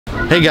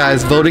Hey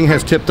guys, voting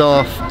has tipped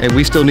off and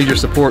we still need your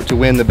support to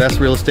win the best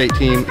real estate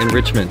team in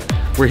Richmond.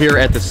 We're here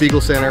at the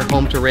Siegel Center,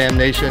 home to Ram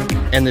Nation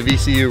and the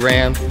VCU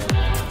Ram.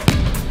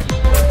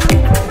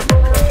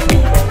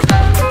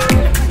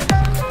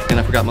 And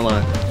I forgot my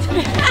line.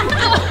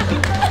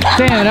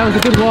 Damn, that was a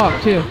good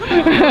walk too.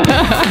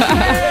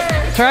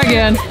 Try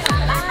again.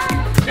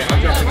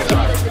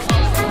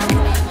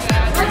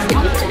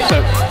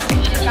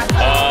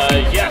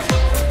 Yes.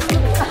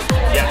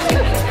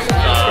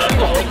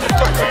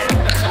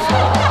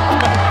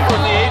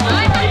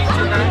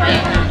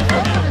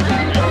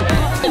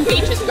 The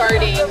beach is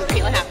guarding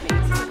Caitlin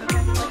happenings.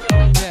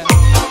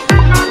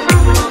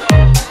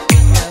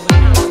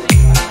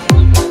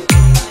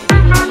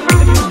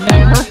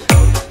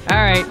 All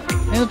right,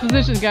 in the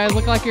positions, guys.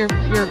 Look like you're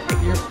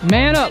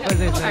man up, as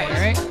they say. All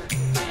right.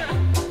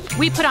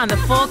 We put on the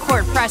full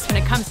court press when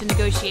it comes to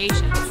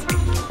negotiations.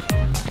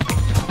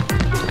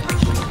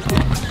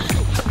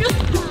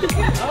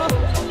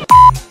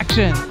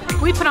 Action.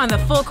 We put on the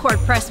full court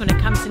press when it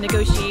comes to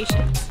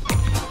negotiations.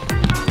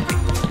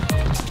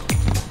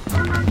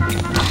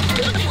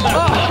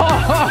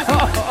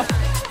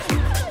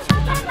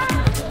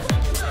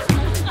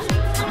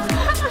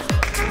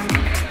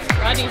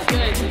 Rodney's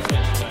good.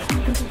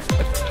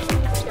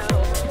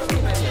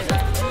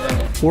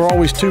 We're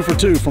always 2 for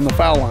 2 from the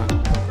foul line.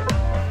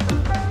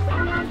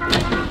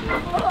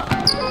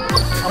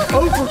 I'm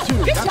 0 for 2.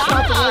 That's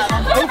not the way.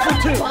 I'm 0 for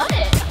 2.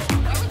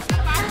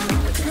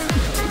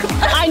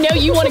 I know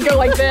you want to go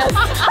like this.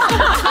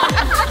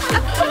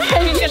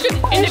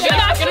 And you're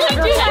not going to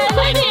do that,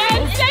 Lydia,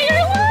 and say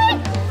your word.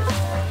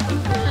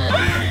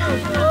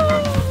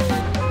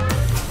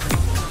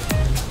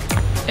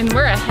 And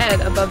we're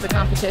ahead above the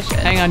competition.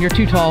 Hang on, you're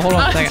too tall. Hold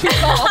on a second.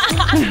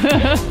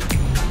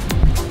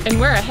 And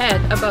we're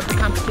ahead above the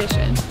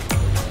competition.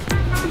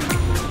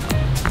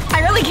 I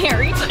really can't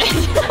reach it.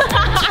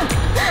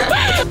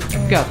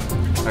 Go.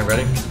 Alright,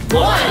 ready?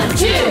 1,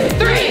 2,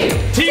 3,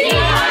 TYG!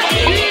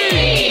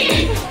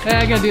 Yeah,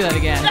 I gotta do that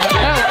again.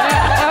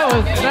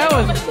 That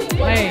was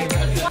lame.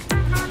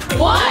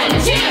 1, 2,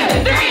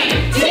 3,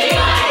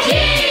 TYG!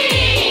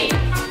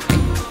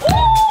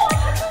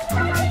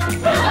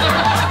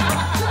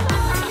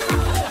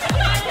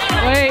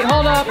 Wait,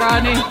 hold up,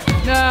 Rodney.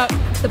 No.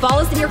 The ball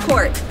is in your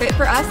court. Vote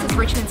for us as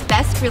Richmond's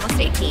best real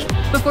estate team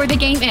before the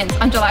game ends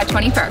on July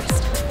 21st.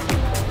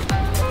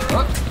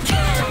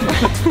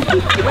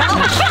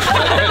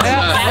 Yeah,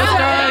 let's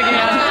start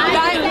again.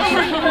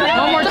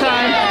 One more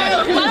time.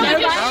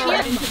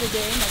 Into the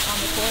game, like on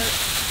the court.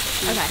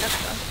 Okay.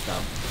 So,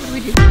 what do we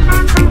do?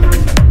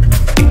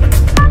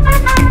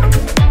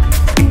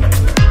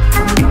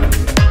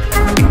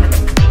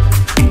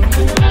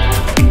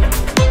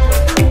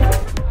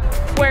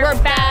 We're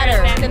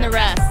badder than the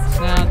rest.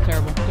 No, that's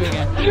terrible. Do it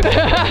again.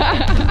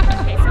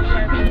 Okay, so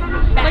we're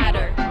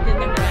badder than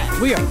the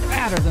rest. We are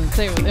badder than,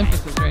 say it with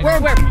emphasis right We're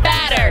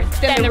badder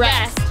than the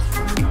rest.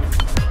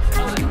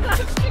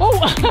 Oh!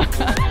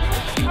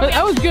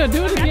 That was good.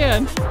 Do it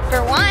again.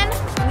 For one,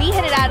 we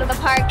hit it out of the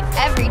park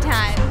every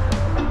time.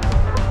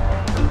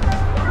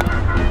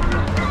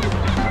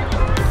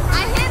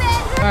 I hit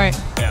it! All right.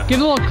 Yeah. Get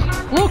a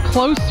little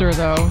closer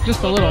though.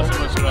 Just a little.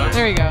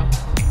 There you go.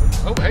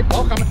 Oh, hey,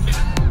 ball coming.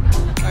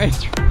 All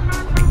right.